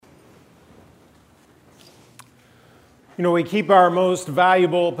You know, we keep our most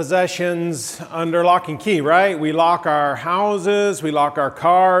valuable possessions under lock and key, right? We lock our houses, we lock our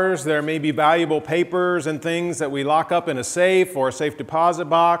cars. There may be valuable papers and things that we lock up in a safe or a safe deposit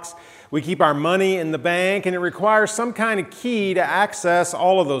box. We keep our money in the bank, and it requires some kind of key to access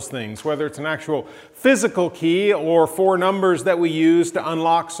all of those things, whether it's an actual physical key or 4 numbers that we use to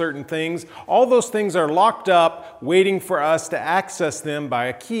unlock certain things. All those things are locked up, waiting for us to access them by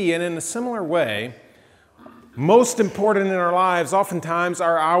a key. And in a similar way, most important in our lives oftentimes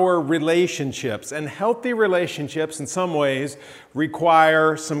are our relationships, and healthy relationships in some ways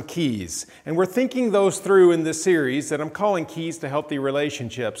require some keys. And we're thinking those through in this series that I'm calling Keys to Healthy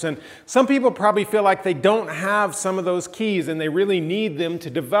Relationships. And some people probably feel like they don't have some of those keys and they really need them to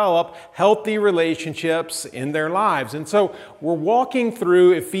develop healthy relationships in their lives. And so we're walking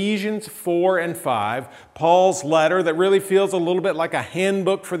through Ephesians 4 and 5, Paul's letter that really feels a little bit like a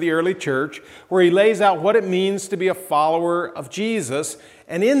handbook for the early church, where he lays out what it means to be a follower of Jesus.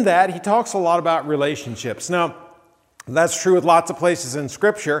 And in that, he talks a lot about relationships. Now, that's true with lots of places in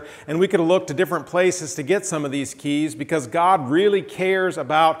Scripture, and we could look to different places to get some of these keys because God really cares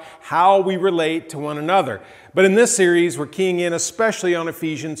about how we relate to one another. But in this series, we're keying in especially on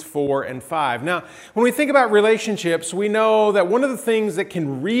Ephesians 4 and 5. Now, when we think about relationships, we know that one of the things that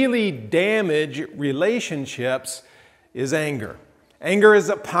can really damage relationships is anger. Anger is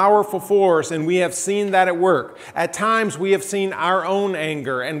a powerful force, and we have seen that at work. At times, we have seen our own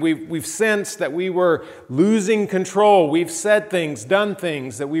anger, and we've sensed that we were losing control. We've said things, done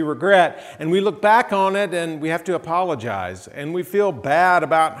things that we regret, and we look back on it, and we have to apologize, and we feel bad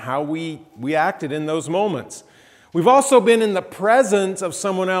about how we acted in those moments. We've also been in the presence of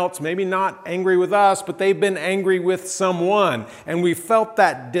someone else, maybe not angry with us, but they've been angry with someone. And we felt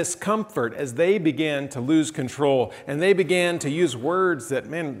that discomfort as they began to lose control and they began to use words that,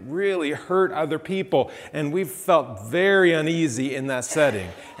 really hurt other people. And we've felt very uneasy in that setting.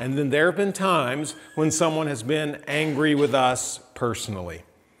 And then there have been times when someone has been angry with us personally.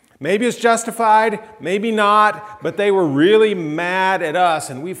 Maybe it's justified, maybe not, but they were really mad at us,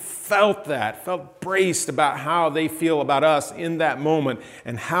 and we felt braced about how they feel about us in that moment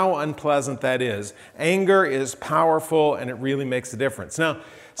and how unpleasant that is. Anger is powerful, and it really makes a difference. Now,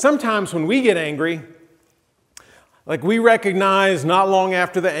 sometimes when we get angry, we recognize not long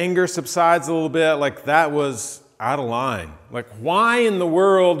after the anger subsides a little bit, that was out of line. Why in the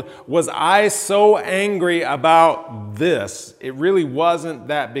world was I so angry about this? It really wasn't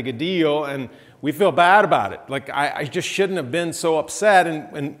that big a deal, and we feel bad about it. I just shouldn't have been so upset,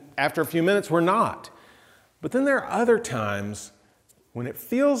 and after a few minutes, we're not. But then there are other times when it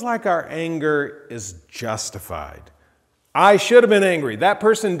feels like our anger is justified. I should have been angry. That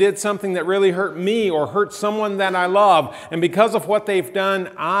person did something that really hurt me or hurt someone that I love, and because of what they've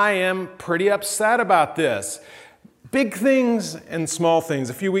done, I am pretty upset about this. Big things and small things.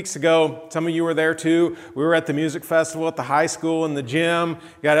 A few weeks ago, some of you were there too. We were at the music festival at the high school in the gym.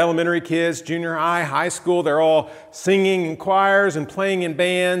 You got elementary kids, junior high, high school. They're all singing in choirs and playing in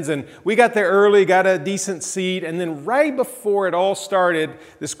bands. And we got there early, got a decent seat. And then right before it all started,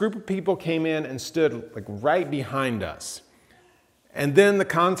 this group of people came in and stood right behind us. And then the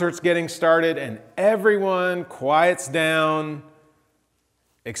concert's getting started and everyone quiets down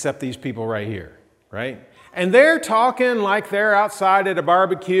except these people right here, right? And they're talking like they're outside at a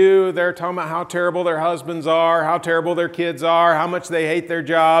barbecue. They're talking about how terrible their husbands are, how terrible their kids are, how much they hate their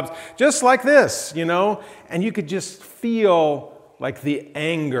jobs. Just like this, And you could just feel the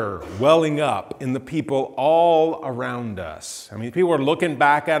anger welling up in the people all around us. People were looking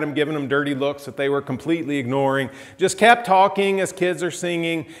back at them, giving them dirty looks that they were completely ignoring. Just kept talking as kids are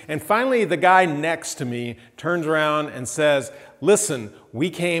singing. And finally, the guy next to me turns around and says, "Listen, we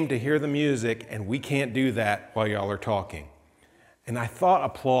came to hear the music and we can't do that while y'all are talking." And I thought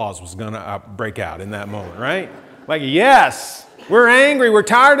applause was going to break out in that moment, right? Yes, we're angry, we're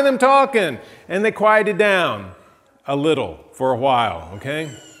tired of them talking. And they quieted down a little for a while,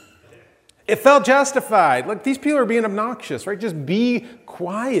 okay? It felt justified. These people are being obnoxious, right? Just be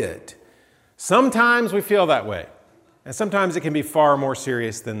quiet. Sometimes we feel that way. And sometimes it can be far more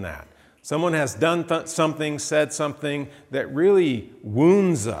serious than that. Someone has done something, said something that really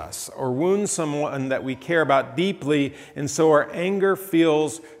wounds us or wounds someone that we care about deeply, and so our anger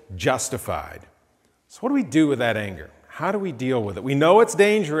feels justified. So what do we do with that anger? How do we deal with it? We know it's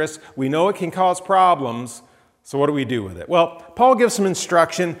dangerous. We know it can cause problems. So what do we do with it? Well, Paul gives some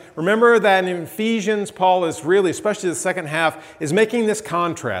instruction. Remember that in Ephesians, Paul is really, especially the second half, is making this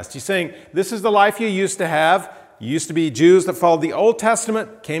contrast. He's saying, this is the life you used to have. You used to be Jews that followed the Old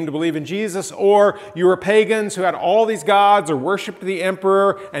Testament, came to believe in Jesus, or you were pagans who had all these gods or worshiped the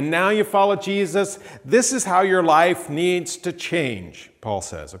emperor, and now you follow Jesus. This is how your life needs to change, Paul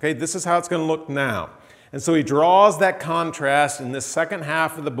says. Okay, this is how it's going to look now. And so he draws that contrast in this second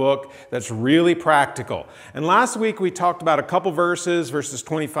half of the book that's really practical. And last week we talked about a couple verses, verses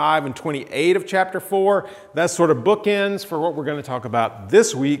 25 and 28 of chapter 4. That's sort of bookends for what we're going to talk about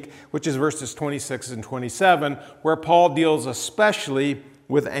this week, which is verses 26 and 27, where Paul deals especially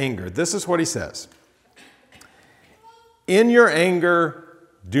with anger. This is what he says. In your anger,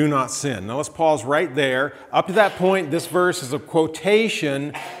 do not sin. Now let's pause right there. Up to that point, this verse is a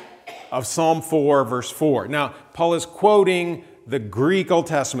quotation of Psalm 4, verse 4. Now, Paul is quoting the Greek Old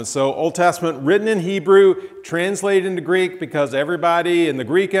Testament. So Old Testament written in Hebrew, translated into Greek because everybody in the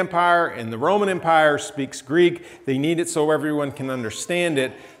Greek Empire and the Roman Empire speaks Greek. They need it so everyone can understand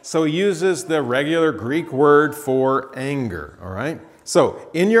it. So he uses the regular Greek word for anger, all right? So,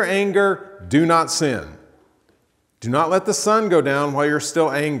 in your anger, do not sin. Do not let the sun go down while you're still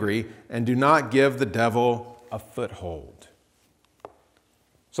angry, and do not give the devil a foothold.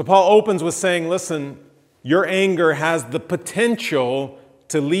 So Paul opens with saying, listen, your anger has the potential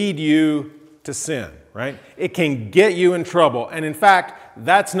to lead you to sin, right? It can get you in trouble. And in fact,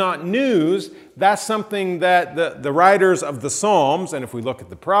 that's not news. That's something that the writers of the Psalms, and if we look at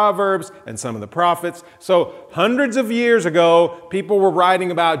the Proverbs and some of the prophets, so hundreds of years ago, people were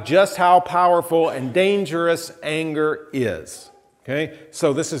writing about just how powerful and dangerous anger is. Okay?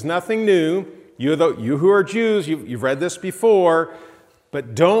 So this is nothing new. You who are Jews, you've read this before.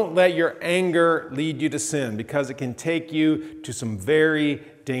 But don't let your anger lead you to sin, because it can take you to some very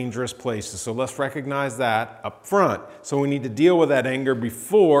dangerous places. So let's recognize that up front. So we need to deal with that anger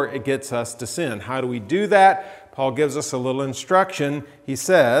before it gets us to sin. How do we do that? Paul gives us a little instruction. He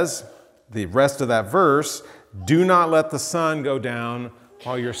says, the rest of that verse, do not let the sun go down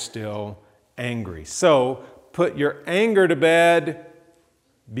while you're still angry. So put your anger to bed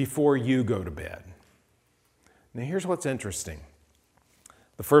before you go to bed. Now here's what's interesting.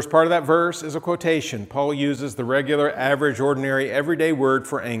 The first part of that verse is a quotation. Paul uses the regular, average, ordinary, everyday word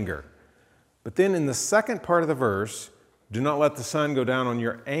for anger. But then in the second part of the verse, do not let the sun go down on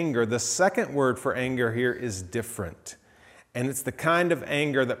your anger. The second word for anger here is different. And it's the kind of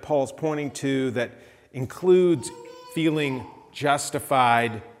anger that Paul's pointing to that includes feeling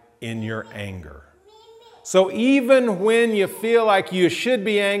justified in your anger. So even when you feel like you should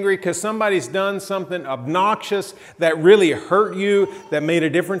be angry because somebody's done something obnoxious that really hurt you, that made a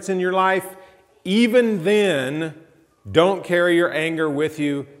difference in your life, even then, don't carry your anger with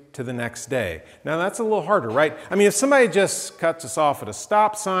you to the next day. Now that's a little harder, right? I mean, if somebody just cuts us off at a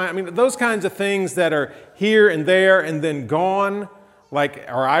stop sign, I mean, those kinds of things that are here and there and then gone,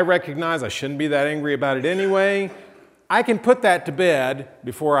 or I recognize I shouldn't be that angry about it anyway, I can put that to bed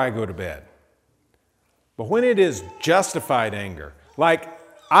before I go to bed. But when it is justified anger, like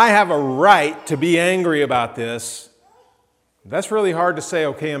I have a right to be angry about this, that's really hard to say,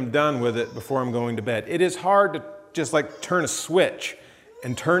 okay, I'm done with it before I'm going to bed. It is hard to just turn a switch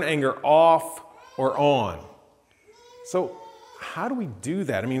and turn anger off or on. So how do we do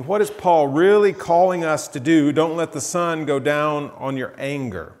that? I mean, what is Paul really calling us to do? Don't let the sun go down on your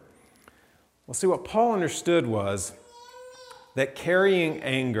anger. Well, see, what Paul understood was that carrying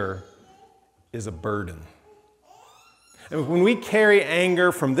anger is a burden. And when we carry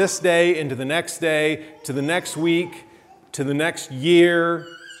anger from this day into the next day, to the next week, to the next year,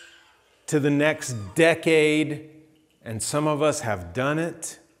 to the next decade, and some of us have done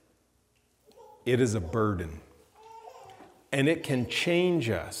it, it is a burden. And it can change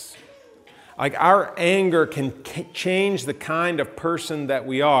us. Our anger can change the kind of person that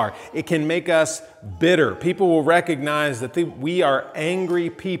we are. It can make us bitter. People will recognize that we are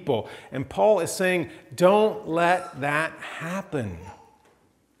angry people. And Paul is saying, don't let that happen.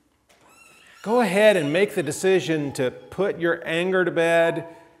 Go ahead and make the decision to put your anger to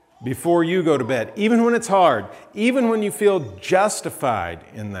bed before you go to bed, even when it's hard, even when you feel justified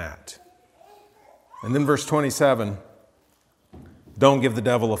in that. And then verse 27, don't give the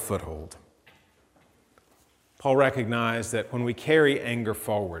devil a foothold. Paul recognized that when we carry anger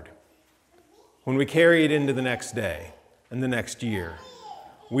forward, when we carry it into the next day and the next year,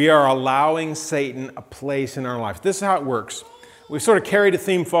 we are allowing Satan a place in our life. This is how it works. We've sort of carried a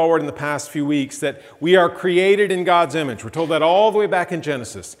theme forward in the past few weeks that we are created in God's image. We're told that all the way back in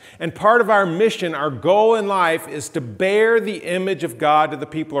Genesis. And part of our mission, our goal in life, is to bear the image of God to the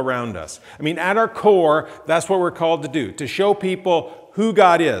people around us. I mean, at our core, that's what we're called to do, to show people who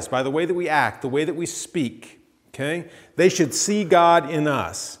God is by the way that we act, the way that we speak. Okay? They should see God in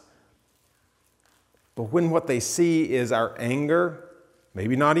us. But when what they see is our anger,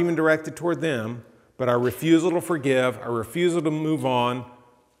 maybe not even directed toward them, but our refusal to forgive, our refusal to move on,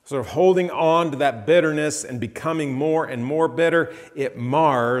 sort of holding on to that bitterness and becoming more and more bitter, it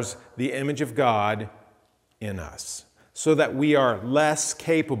mars the image of God in us, so that we are less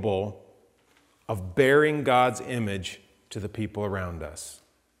capable of bearing God's image to the people around us.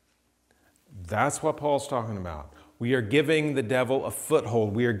 That's what Paul's talking about. We are giving the devil a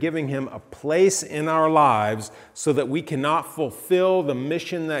foothold. We are giving him a place in our lives so that we cannot fulfill the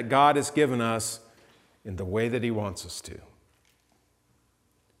mission that God has given us in the way that he wants us to.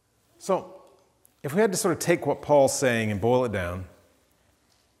 So, if we had to sort of take what Paul's saying and boil it down,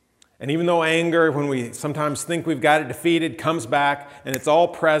 and even though anger, when we sometimes think we've got it defeated, comes back and it's all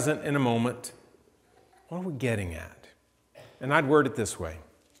present in a moment, what are we getting at? And I'd word it this way.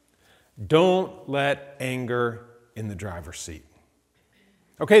 Don't let anger in the driver's seat.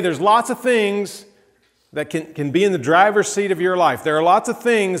 Okay, there's lots of things that can be in the driver's seat of your life. There are lots of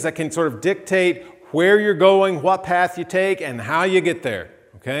things that can sort of dictate where you're going, what path you take, and how you get there.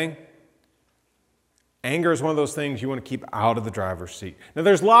 Okay? Anger is one of those things you want to keep out of the driver's seat. Now,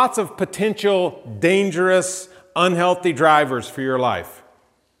 there's lots of potential dangerous, unhealthy drivers for your life.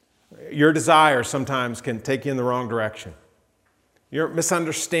 Your desire sometimes can take you in the wrong direction. Your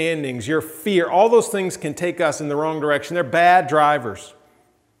misunderstandings, your fear, all those things can take us in the wrong direction. They're bad drivers.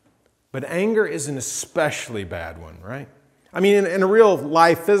 But anger is an especially bad one, right? I mean, in a real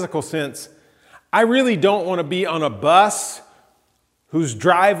life, physical sense, I really don't want to be on a bus whose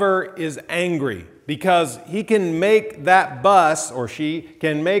driver is angry, because he can make that bus, or she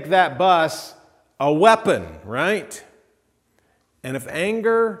can make that bus a weapon, right? And if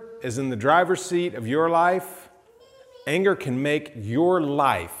anger is in the driver's seat of your life, anger can make your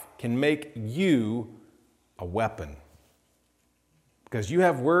life, can make you a weapon. Because you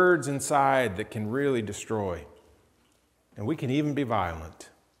have words inside that can really destroy. And we can even be violent.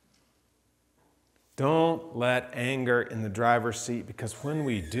 Don't let anger in the driver's seat, because when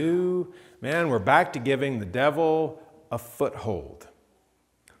we do, man, we're back to giving the devil a foothold.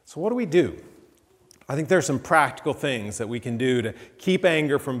 So what do we do? I think there's some practical things that we can do to keep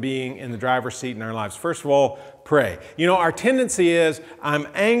anger from being in the driver's seat in our lives. First of all, pray. You know, our tendency is, I'm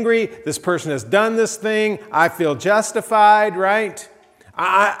angry, this person has done this thing, I feel justified, right?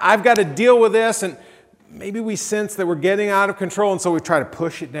 I've got to deal with this, and maybe we sense that we're getting out of control, and so we try to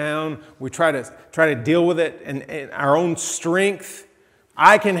push it down. We try to deal with it in our own strength.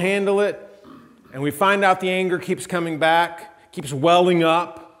 I can handle it. And we find out the anger keeps coming back, keeps welling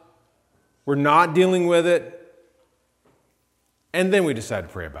up. We're not dealing with it. And then we decide to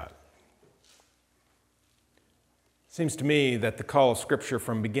pray about it. It seems to me that the call of Scripture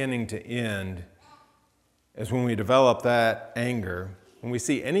from beginning to end is when we develop that anger, when we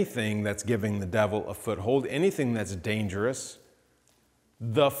see anything that's giving the devil a foothold, anything that's dangerous,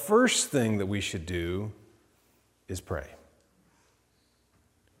 the first thing that we should do is pray.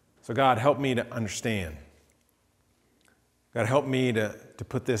 So God, help me to understand. God, help me to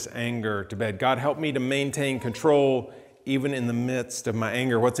put this anger to bed. God, help me to maintain control even in the midst of my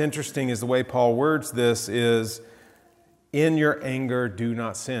anger. What's interesting is the way Paul words this is, in your anger, do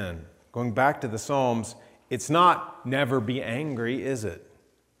not sin. Going back to the Psalms, it's not never be angry, is it?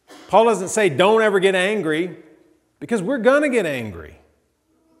 Paul doesn't say don't ever get angry, because we're going to get angry.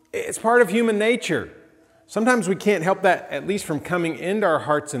 It's part of human nature. Sometimes we can't help that, at least from coming into our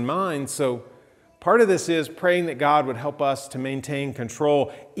hearts and minds. So part of this is praying that God would help us to maintain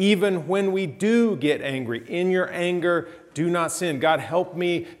control even when we do get angry. In your anger, do not sin. God, help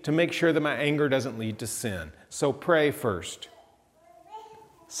me to make sure that my anger doesn't lead to sin. So pray first.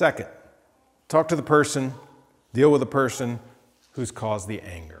 Second, talk to the person, deal with the person who's caused the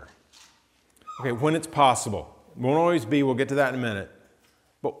anger. Okay, when it's possible. It won't always be, we'll get to that in a minute.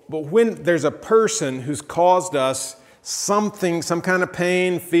 But when there's a person who's caused us something, some kind of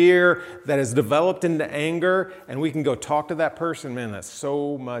pain, fear that has developed into anger, and we can go talk to that person, man, that's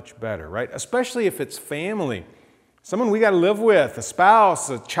so much better, right? Especially if it's family. Someone we got to live with, a spouse,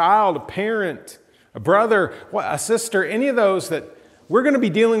 a child, a parent, a brother, a sister, any of those that we're going to be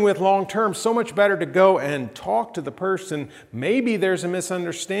dealing with long term. So much better to go and talk to the person. Maybe there's a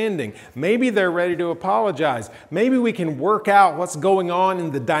misunderstanding. Maybe they're ready to apologize. Maybe we can work out what's going on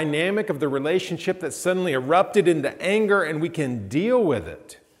in the dynamic of the relationship that suddenly erupted into anger, and we can deal with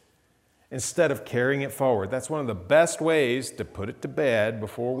it instead of carrying it forward. That's one of the best ways to put it to bed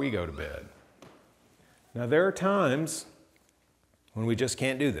before we go to bed. Now, there are times when we just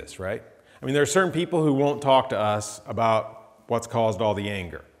can't do this, right? I mean, there are certain people who won't talk to us about what's caused all the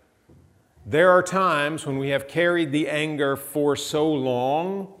anger. There are times when we have carried the anger for so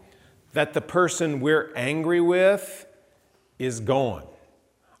long that the person we're angry with is gone.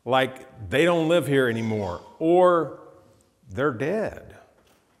 Like they don't live here anymore, or they're dead.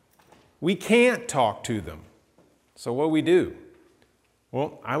 We can't talk to them. So what do we do?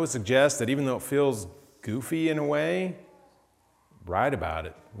 Well, I would suggest that even though it feels goofy in a way, write about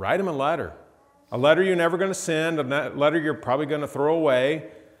it. Write them a letter. A letter you're never going to send, a letter you're probably going to throw away,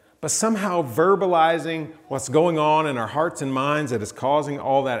 but somehow verbalizing what's going on in our hearts and minds that is causing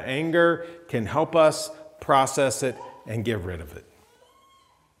all that anger can help us process it and get rid of it.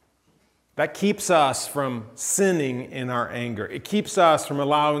 That keeps us from sinning in our anger. It keeps us from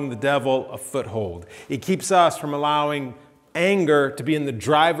allowing the devil a foothold. It keeps us from allowing anger to be in the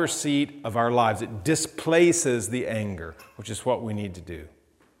driver's seat of our lives. It displaces the anger, which is what we need to do.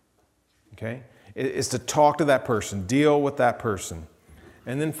 Okay? It's to talk to that person, deal with that person.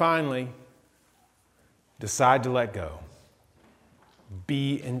 And then finally, decide to let go.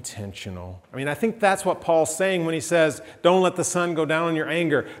 Be intentional. I mean, I think that's what Paul's saying when he says, don't let the sun go down on your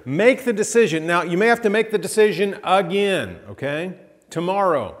anger. Make the decision. Now, you may have to make the decision again, okay?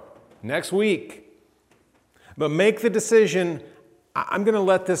 Tomorrow, next week. But make the decision, I'm going to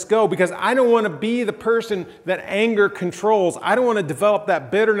let this go because I don't want to be the person that anger controls. I don't want to develop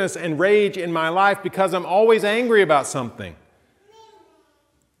that bitterness and rage in my life because I'm always angry about something.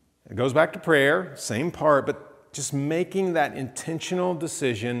 It goes back to prayer, same part, but just making that intentional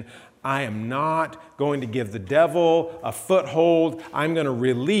decision. I am not going to give the devil a foothold. I'm going to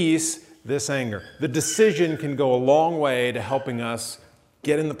release this anger. The decision can go a long way to helping us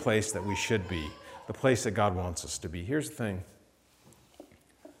get in the place that we should be, the place that God wants us to be. Here's the thing.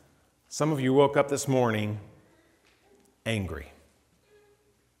 Some of you woke up this morning angry.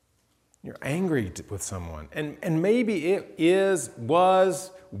 You're angry with someone. And maybe it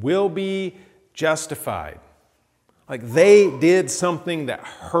will be justified. Like they did something that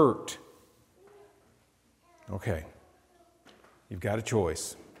hurt. Okay. You've got a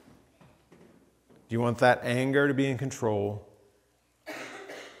choice. Do you want that anger to be in control?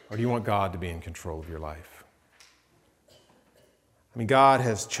 Or do you want God to be in control of your life? I mean, God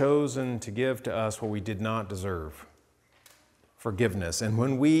has chosen to give to us what we did not deserve. Forgiveness. And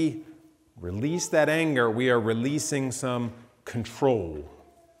when we release that anger, we are releasing some control.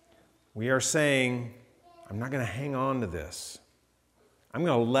 We are saying, I'm not going to hang on to this. I'm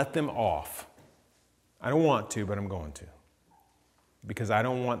going to let them off. I don't want to, but I'm going to. Because I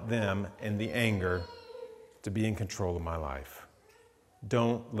don't want them and the anger to be in control of my life.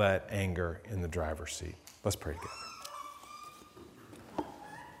 Don't let anger in the driver's seat. Let's pray together.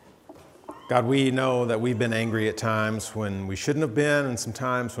 God, we know that we've been angry at times when we shouldn't have been and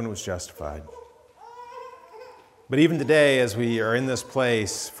sometimes when it was justified. But even today, as we are in this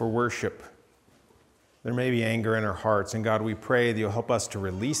place for worship, there may be anger in our hearts. And God, we pray that you'll help us to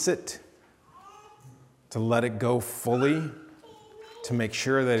release it, to let it go fully, to make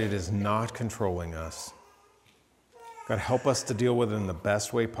sure that it is not controlling us. God, help us to deal with it in the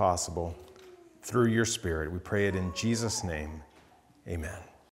best way possible through your Spirit. We pray it in Jesus' name. Amen.